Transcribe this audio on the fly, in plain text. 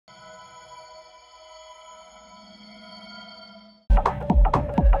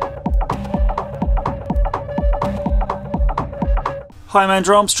Hi, I'm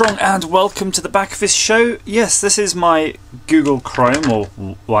Andrew Armstrong and welcome to the back of this show. Yes, this is my Google Chrome, or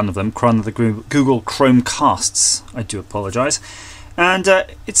one of them, one of the Google Chromecasts. I do apologise. And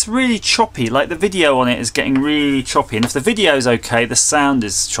it's really choppy, like the video on it is getting really choppy. And if the video is okay, the sound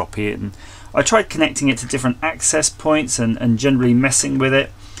is choppy. And I tried connecting it to different access points and generally messing with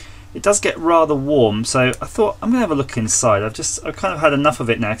it. It does get rather warm, so I thought I'm going to have a look inside. I've kind of had enough of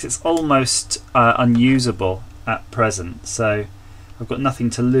it now because it's almost unusable at present. So I've got nothing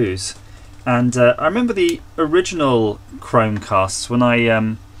to lose. And I remember the original Chromecasts, when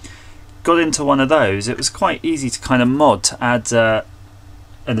I got into one of those, it was quite easy to kind of mod to add an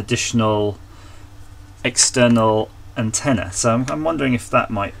additional external antenna. So I'm wondering if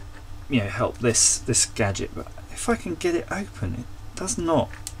that might, help this gadget. But if I can get it open, it does not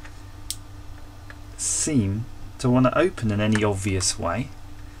seem to want to open in any obvious way.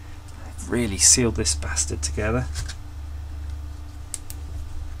 I've really sealed this bastard together.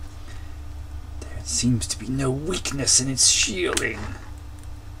 There seems to be no weakness in its shielding.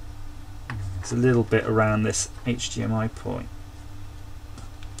 There's a little bit around this HDMI point.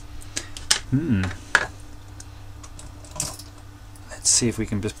 Let's see if we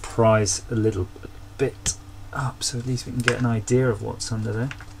can just prise a little bit up, so at least we can get an idea of what's under there.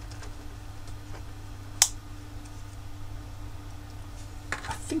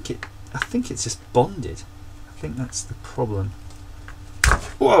 I think it's just bonded. I think that's the problem.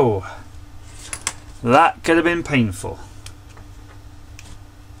 Whoa! That could have been painful.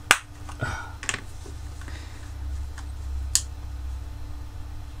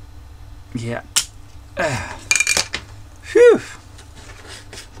 Yeah. Phew!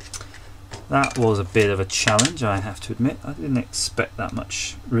 That was a bit of a challenge, I have to admit. I didn't expect that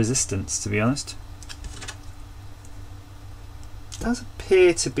much resistance, to be honest. It does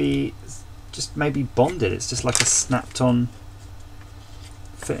appear to be just maybe bonded. It's just like a snapped on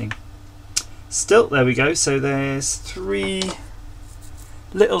fitting. Still, there we go. So there's 3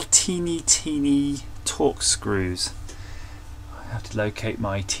 little teeny Torx screws. I have to locate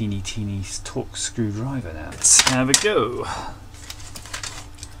my teeny Torx screwdriver now. Let's have a go.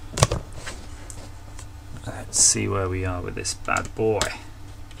 Let's see where we are with this bad boy.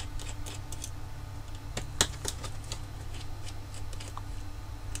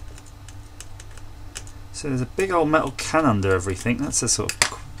 So there's a big old metal can under everything. That's a sort of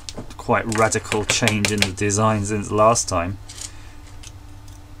quite radical change in the design since last time.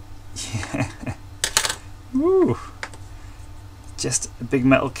 Yeah. Woo! Just a big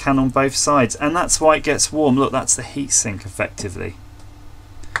metal can on both sides, and that's why it gets warm. Look, that's the heatsink effectively.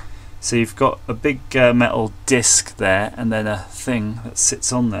 So you've got a big metal disc there, and then a thing that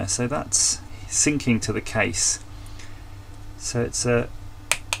sits on there. So that's sinking to the case. So it's a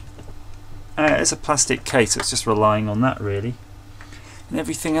plastic case. So it's just relying on that really, and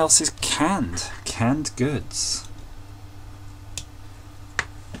everything else is canned goods.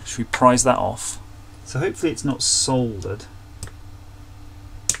 Should we prise that off? So hopefully it's not soldered.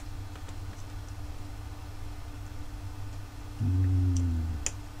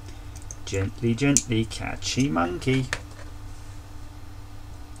 Gently, gently, catchy monkey.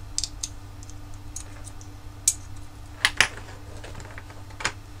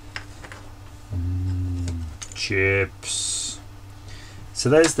 Chips. So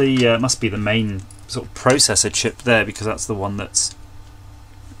there's the must be the main sort of processor chip there, because that's the one that's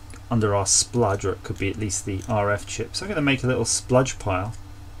under our spludge, or it could be at least the RF chip. So I'm going to make a little spludge pile,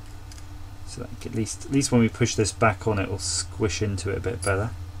 so that at least when we push this back on, it will squish into it a bit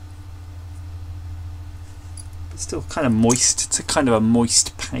better. It's still kind of moist. It's a kind of a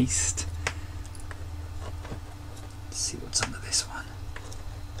moist paste. Let's see what's under this one.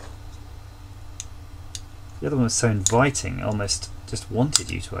 The other one was so inviting, I almost just wanted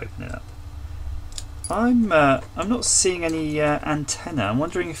you to open it up. I'm not seeing any antenna. I'm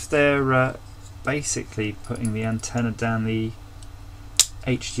wondering if they're basically putting the antenna down the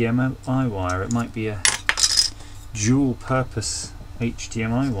HDMI wire. It might be a dual purpose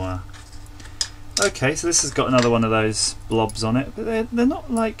HDMI wire. Okay, so this has got another one of those blobs on it, but they're not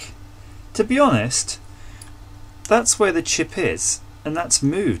like, to be honest, that's where the chip is, and that's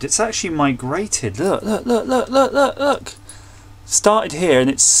moved. It's actually migrated. Look. Started here and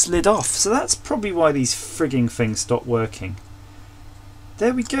it's slid off. So that's probably why these frigging things stopped working.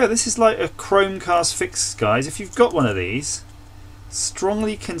 There we go. This is like a Chromecast fix, guys. If you've got one of these,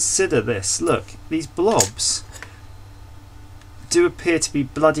 strongly consider this. Look, these blobs do appear to be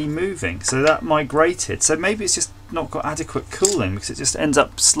bloody moving. So that migrated. So maybe it's just not got adequate cooling, because it just ends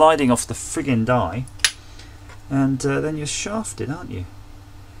up sliding off the frigging die. And then you're shafted, aren't you?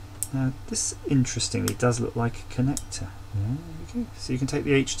 Now this interestingly does look like a connector. There you go. So you can take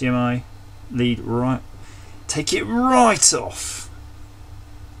the HDMI lead right, take it right off.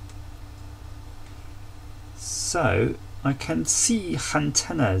 So I can see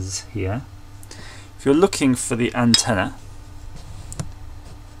antennas here. If you're looking for the antenna,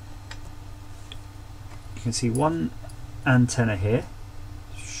 you can see one antenna here,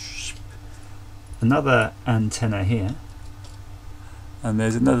 another antenna here, and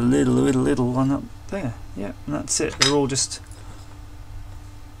there's another little one up there. Yeah, and that's it. They're all just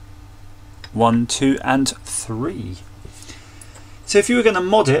 1, 2 and 3. So if you were going to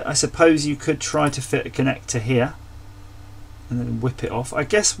mod it, I suppose you could try to fit a connector here and then whip it off. I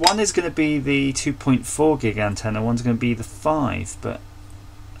guess one is going to be the 2.4 gig antenna, one's going to be the 5, but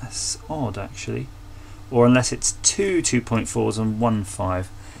that's odd actually. Or unless it's two 2.4s and one 5.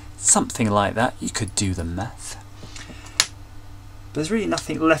 Something like that. You could do the math. There's really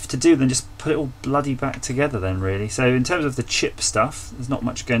nothing left to do than just put it all bloody back together then really. So in terms of the chip stuff, there's not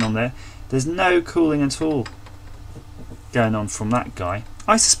much going on there. There's no cooling at all going on from that guy.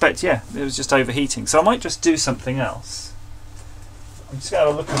 I suspect, yeah, it was just overheating. So I might just do something else. I'm just going to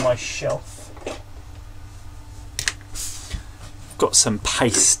have a look at my shelf. I've got some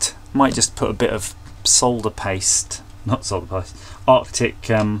paste. Might just put a bit of solder paste, not solder paste, Arctic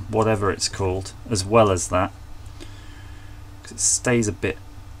whatever it's called, as well as that. Because it stays a bit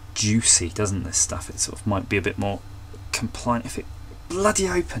juicy, doesn't this stuff? It sort of might be a bit more compliant if it bloody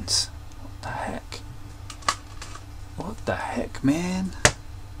opens. What the heck? What the heck, man?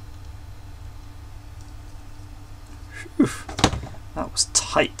 Whew. That was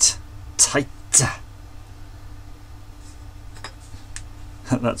tight. Tighter.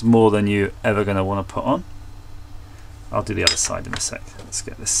 That's more than you're ever going to want to put on. I'll do the other side in a sec. Let's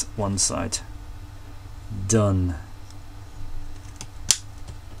get this one side done.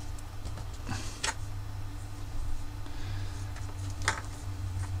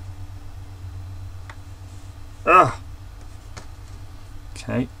 Ah.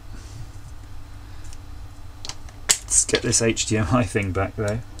 Okay. Let's get this HDMI thing back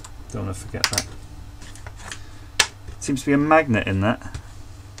though. Don't want to forget that. Seems to be a magnet in that.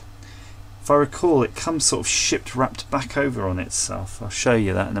 If I recall, it comes sort of shipped wrapped back over on itself. I'll show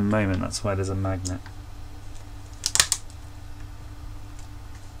you that in a moment. That's why there's a magnet.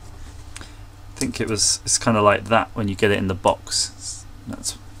 I think it's kind of like that when you get it in the box.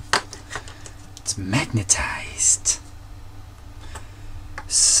 It's magnetized.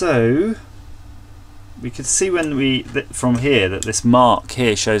 So we could see from here that this mark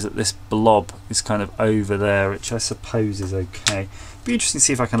here shows that this blob is kind of over there, which I suppose is okay. Be interesting to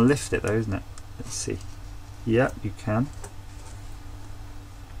see if I can lift it though, isn't it? Let's see. Yeah, you can.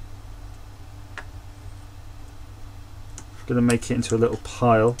 I'm going to make it into a little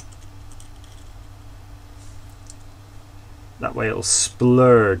pile. That way it'll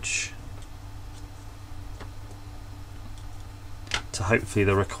splurge to hopefully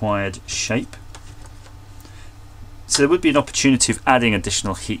the required shape. So there would be an opportunity of adding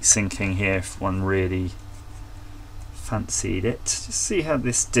additional heat sinking here if one really fancied it. Just see how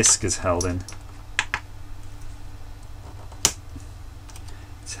this disc is held in.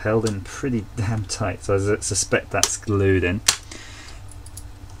 It's held in pretty damn tight, so I suspect that's glued in.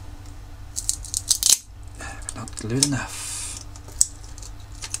 But not glued enough.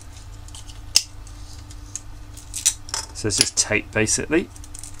 So it's just tape basically.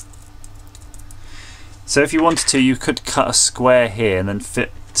 So if you wanted to, you could cut a square here and then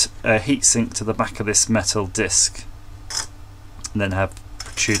fit a heatsink to the back of this metal disc and then have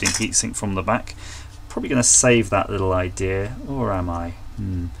protruding heatsink from the back. Probably going to save that little idea, or am I?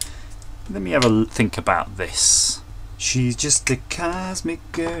 Let me have a think about this. She's just a cosmic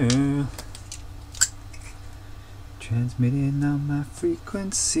girl transmitting on my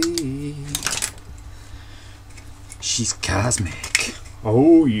frequency. She's cosmic.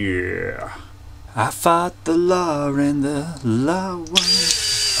 Oh yeah. I fought the law and the law won.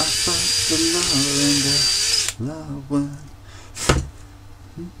 I fought the law and the law won.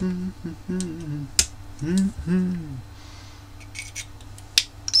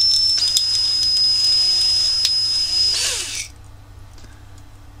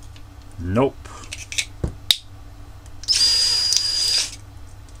 Nope.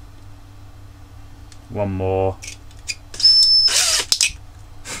 One more.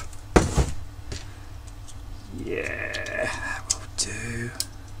 Yeah, that will do.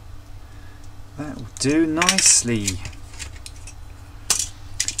 That will do nicely.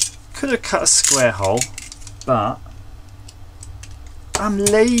 Could have cut a square hole, but I'm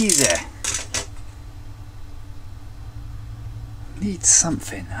lazy. I need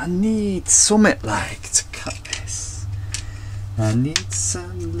something like to cut this. I need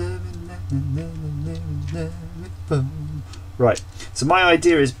some loving. Right, so my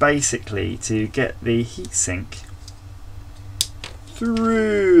idea is basically to get the heatsink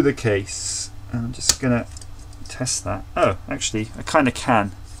through the case. And I'm just going to test that. Oh, actually, I kind of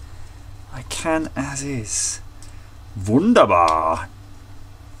can. I can as is. Wunderbar.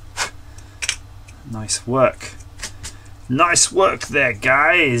 Nice work. Nice work there,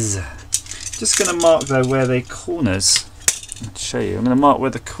 guys. Just going to mark though where the corners. I'll show you. I'm going to mark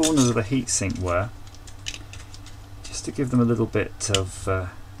where the corners of the heatsink were, just to give them a little bit of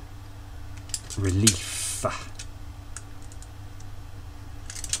relief.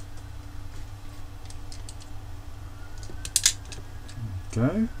 There we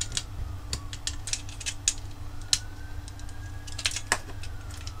go.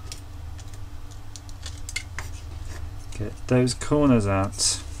 Get those corners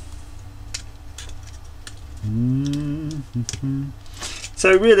out.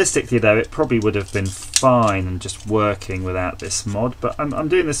 So realistically though, it probably would have been fine and just working without this mod, but I'm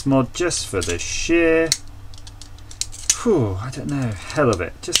doing this mod just for the sheer, I don't know, hell of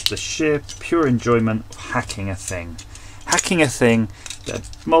it, just the sheer pure enjoyment of hacking a thing. Hacking a thing that a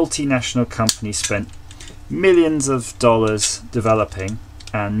multinational company spent millions of dollars developing,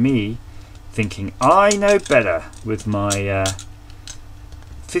 and me thinking I know better with my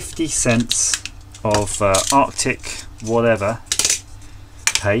 50 cents of Arctic whatever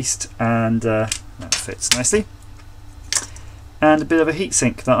paste, and that fits nicely, and a bit of a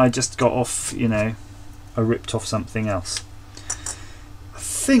heatsink that I just got off, you know, I ripped off something else. I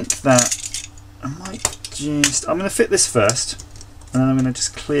think that I might just, I'm going to fit this first, and then I'm going to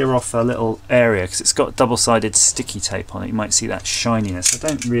just clear off a little area because it's got double-sided sticky tape on it. You might see that shininess. I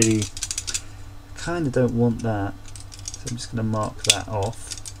don't really, kind of don't want that, so I'm just going to mark that off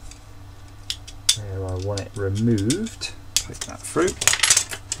where I want it removed. Click that through.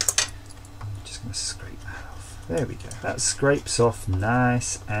 I'm just going to scrape that off. There we go. That scrapes off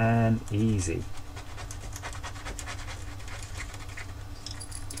nice and easy.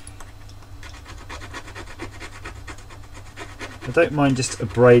 I don't mind just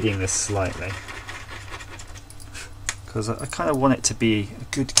abrading this slightly because I kind of want it to be a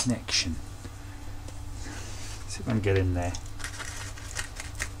good connection. See if I can get in there.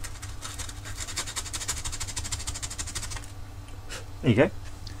 There you go.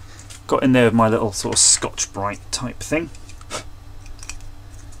 Got in there with my little sort of Scotch-Brite type thing.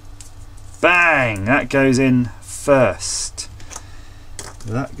 Bang! That goes in first.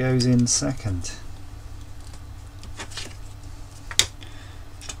 That goes in second.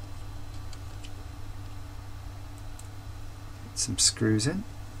 Get some screws in.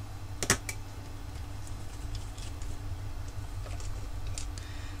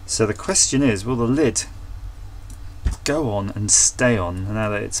 So the question is, will the lid go on and stay on now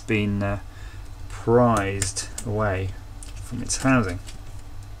that it's been prized away from its housing?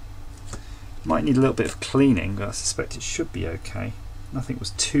 Might need a little bit of cleaning, but I suspect it should be okay. Nothing was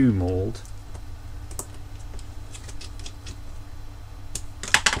too mauled.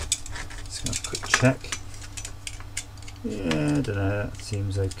 Just going to have a quick check. Yeah, I don't know, that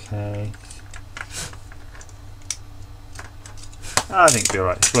seems okay. I think it'll be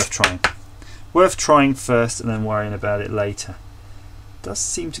alright, it's worth trying. Worth trying first and then worrying about it later. It does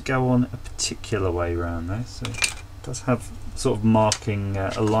seem to go on a particular way around though, so it does have sort of marking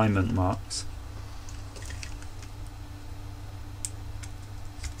alignment marks.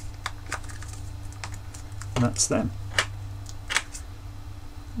 And that's them.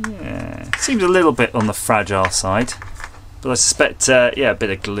 Yeah, seems a little bit on the fragile side, but I suspect yeah, a bit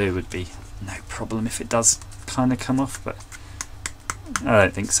of glue would be no problem if it does kind of come off, but I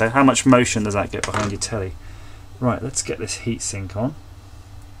don't think so. How much motion does that get behind your telly? Right, let's get this heatsink on.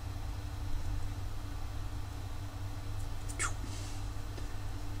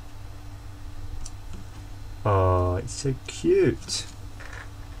 Oh, it's so cute.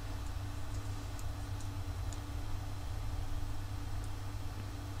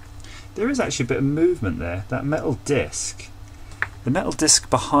 There is actually a bit of movement there. That metal disc, the metal disc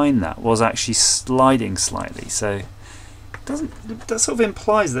behind that was actually sliding slightly, so that sort of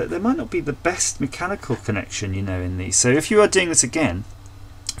implies that there might not be the best mechanical connection, you know, in these. So if you are doing this again,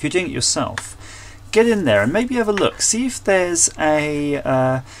 if you're doing it yourself, get in there and maybe have a look. See if there's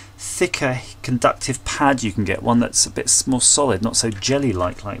a thicker conductive pad you can get, one that's a bit more solid, not so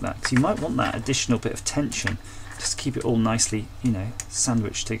jelly-like like that. Because you might want that additional bit of tension just to keep it all nicely, you know,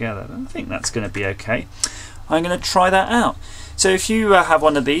 sandwiched together. I think that's going to be okay. I'm going to try that out. So if you have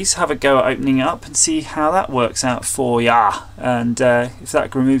one of these, have a go at opening it up and see how that works out for ya. And if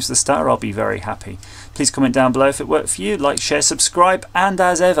that removes the star, I'll be very happy. Please comment down below if it worked for you. Like, share, subscribe, and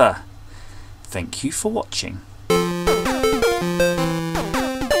as ever, thank you for watching.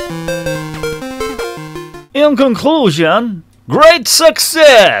 In conclusion, great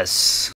success!